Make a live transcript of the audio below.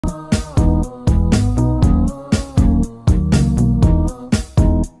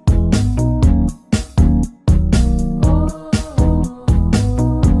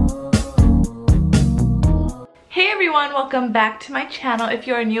welcome back to my channel. If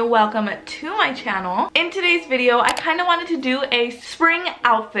you're new, welcome to my channel. In today's video, I kind of wanted to do a spring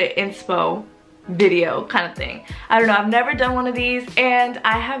outfit inspo video kind of thing. I don't know, I've never done one of these and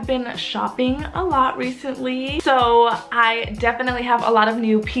I have been shopping a lot recently, so I definitely have a lot of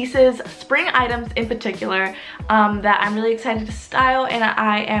new pieces, spring items in particular, that I'm really excited to style, and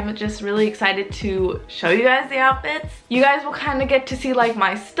I am just really excited to show you guys the outfits. You guys will kind of get to see like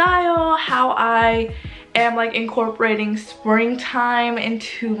my style, how I am like incorporating springtime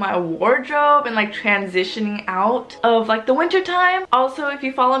into my wardrobe and like transitioning out of like the winter time. Also, if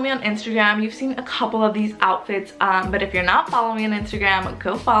you follow me on Instagram, you've seen a couple of these outfits, but if you're not following me on Instagram,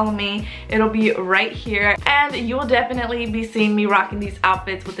 go follow me. It'll be right here, and you will definitely be seeing me rocking these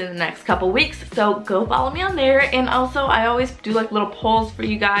outfits within the next couple weeks, so go follow me on there. And also, I always do like little polls for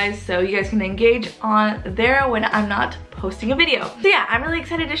you guys, so you guys can engage on there when I'm not posting a video. So yeah, I'm really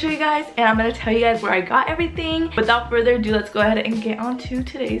excited to show you guys, and I'm gonna tell you guys where I got everything. Without further ado, let's go ahead and get on to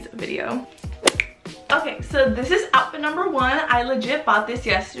today's video. Okay, so this is outfit number one. I legit bought this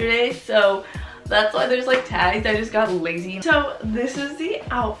yesterday, so that's why there's like tags. I just got lazy. So this is the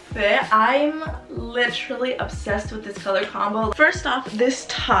outfit. I'm literally obsessed with this color combo. First off, this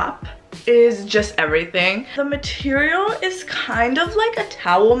top is just everything. The material is kind of like a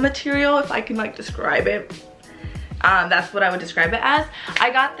towel material, if I can like describe it. That's what I would describe it as.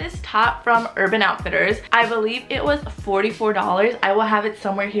 I got this top from Urban Outfitters. I believe it was $44. I will have it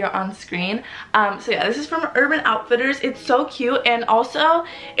somewhere here on screen. So yeah, this is from Urban Outfitters. It's so cute, and also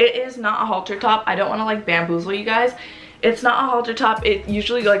it is not a halter top. I don't want to like bamboozle you guys. It's not a halter top. It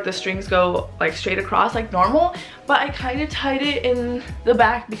usually like the strings go like straight across like normal, but I kind of tied it in the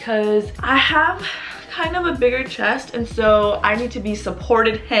back because I have kind of a bigger chest, and so I need to be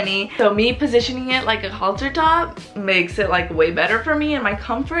supported, henny. So me positioning it like a halter top makes it like way better for me and my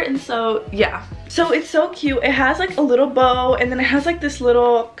comfort, and so yeah. So it's so cute. It has like a little bow, and then it has like this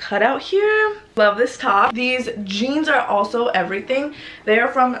little cutout here. Love this top. These jeans are also everything. They are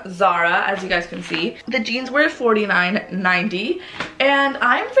from Zara, as you guys can see. The jeans were $49.90, and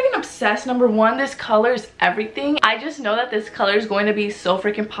I'm freaking obsessed. Number one, this color is everything. I just know that this color is going to be so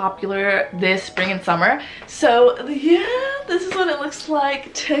freaking popular this spring and summer. So yeah, this is what it looks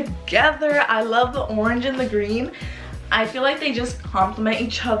like together. I love the orange and the green. I feel like they just complement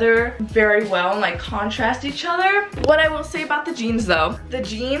each other very well and like contrast each other. What I will say about the jeans though, the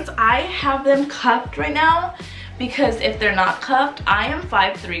jeans, I have them cuffed right now because if they're not cuffed, I am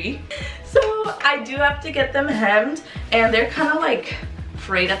 5'3", so I do have to get them hemmed, and they're kind of like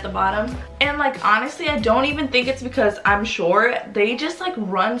frayed at the bottom. And like honestly, I don't even think it's because I'm short. They just like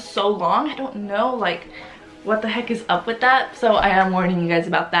run so long. I don't know like what the heck is up with that, so I am warning you guys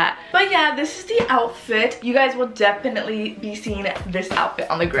about that. But yeah, this is the outfit. You guys will definitely be seeing this outfit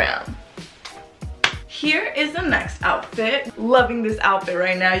on the gram. Here is the next outfit. Loving this outfit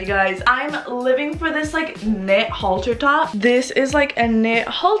right now, you guys. I'm living for this like knit halter top. This is like a knit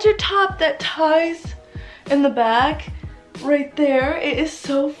halter top that ties in the back right there. It is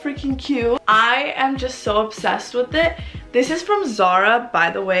so freaking cute. I am just so obsessed with it. This is from Zara,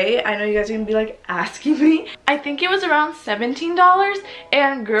 by the way. I know you guys are gonna be like asking me. I think it was around $17,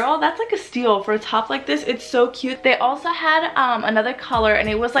 and girl, that's like a steal for a top like this. It's so cute. They also had another color, and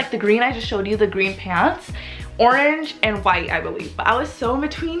it was like the green I just showed you, the green pants, orange and white, I believe. But I was so in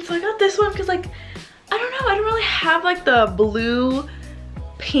between, so I got this one because like, I don't know, I don't really have like the blue,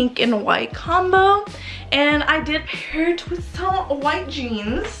 pink and white combo. And I did pair it with some white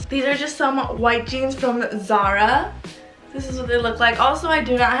jeans. These are just some white jeans from Zara. This is what they look like. Also, I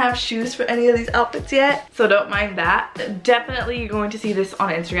do not have shoes for any of these outfits yet, so don't mind that. Definitely you're going to see this on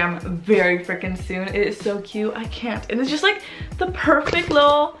Instagram very freaking soon. It is so cute. I can't. And it's just like the perfect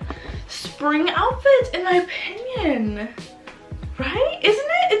little spring outfit in my opinion. Right? Isn't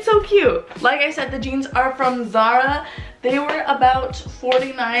it? It's so cute. Like I said, the jeans are from Zara. They were about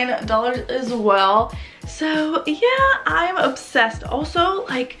 $49 as well. So yeah, I'm obsessed. Also,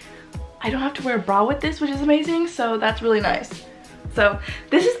 like, I don't have to wear a bra with this, which is amazing, so that's really nice. So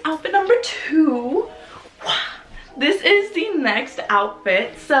this is outfit number two. This is the next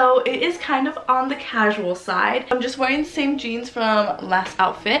outfit. So it is kind of on the casual side. I'm just wearing the same jeans from last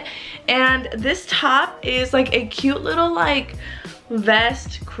outfit, and this top is like a cute little like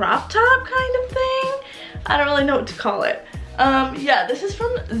vest crop top kind of thing. I don't really know what to call it. Yeah, this is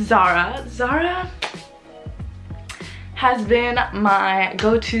from Zara. Zara has been my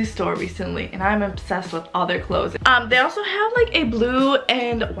go-to store recently, and I'm obsessed with all their clothes. They also have like a blue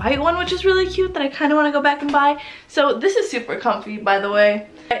and white one, which is really cute, that I kind of want to go back and buy. So this is super comfy, by the way.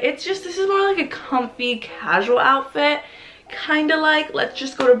 It's just, this is more like a comfy casual outfit, kind of like let's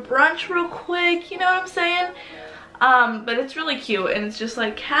just go to brunch real quick, you know what I'm saying? But it's really cute, and it's just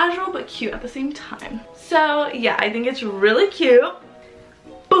like casual but cute at the same time. So yeah, I think it's really cute.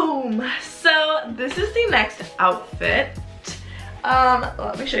 Boom. So this is the next outfit.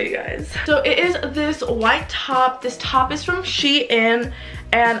 Let me show you guys. So it is this white top. This top is from Shein,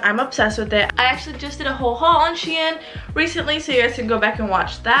 and I'm obsessed with it. I actually just did a whole haul on Shein recently, so you guys can go back and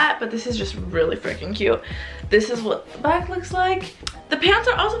watch that. But this is just really freaking cute. This is what the back looks like. The pants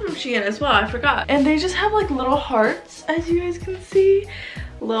are also from Shein as well, I forgot. And they just have like little hearts, as you guys can see.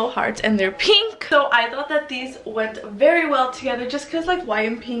 Little hearts, and they're pink. So I thought that these went very well together, just because like white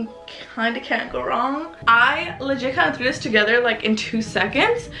and pink kind of can't go wrong. I legit kind of threw this together like in 2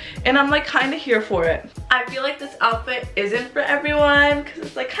 seconds, and I'm like kind of here for it. I feel like this outfit isn't for everyone because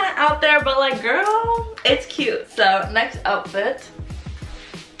it's like kind of out there, but like girl, it's cute. So next outfit.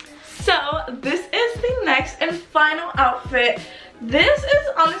 So this is the next and final outfit. This is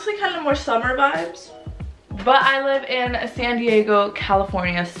honestly kind of more summer vibes. But I live in San Diego,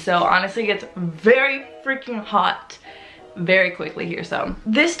 California, so honestly it gets very freaking hot very quickly here. So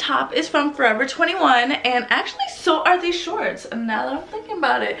this top is from Forever 21, and actually so are these shorts, now that I'm thinking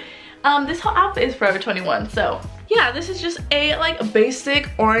about it. This whole outfit is Forever 21, so yeah, this is just a like basic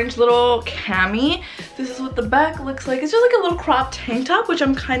orange little cami. This is what the back looks like. It's just like a little crop tank top, which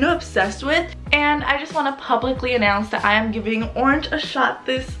I'm kind of obsessed with. And I just want to publicly announce that I am giving orange a shot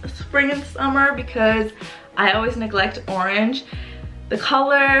this spring and summer, because I always neglect orange. The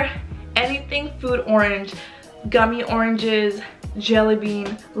color, anything food orange, gummy oranges, jelly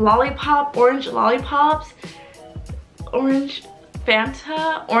bean, lollipop, orange lollipops, orange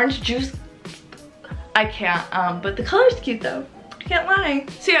Fanta, orange juice. I can't, but the color's cute though. I can't lie.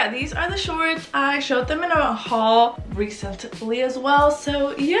 So yeah, these are the shorts. I showed them in a haul recently as well.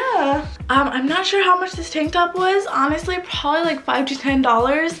 So yeah, I'm not sure how much this tank top was. Honestly, probably like $5 to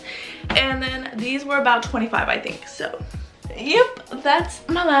 $10. And then these were about 25, I think. So yep, that's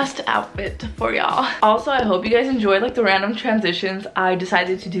my last outfit for y'all. Also, I hope you guys enjoyed like the random transitions I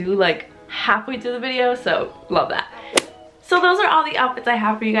decided to do like halfway through the video. So love that. So those are all the outfits I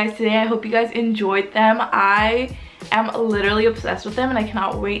have for you guys today. I hope you guys enjoyed them. I am literally obsessed with them, and I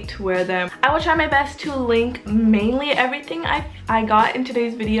cannot wait to wear them. I will try my best to link mainly everything I got in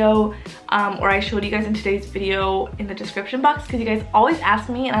today's video, or I showed you guys in today's video, in the description box, because you guys always ask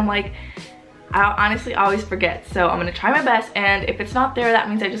me, and I'm like, I honestly always forget. So I'm gonna try my best, and if it's not there, that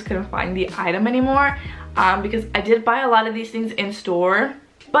means I just couldn't find the item anymore, because I did buy a lot of these things in store.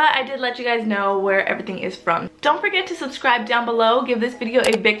 But I did let you guys know where everything is from. Don't forget to subscribe down below. Give this video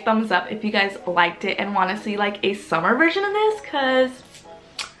a big thumbs up if you guys liked it and want to see like a summer version of this, because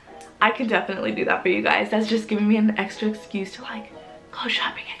I can definitely do that for you guys. That's just giving me an extra excuse to like go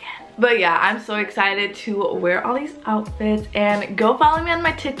shopping again. But yeah, I'm so excited to wear all these outfits, and go follow me on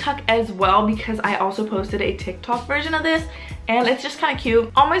my TikTok as well, because I also posted a TikTok version of this, and it's just kind of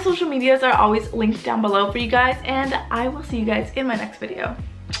cute. All my social medias are always linked down below for you guys, and I will see you guys in my next video.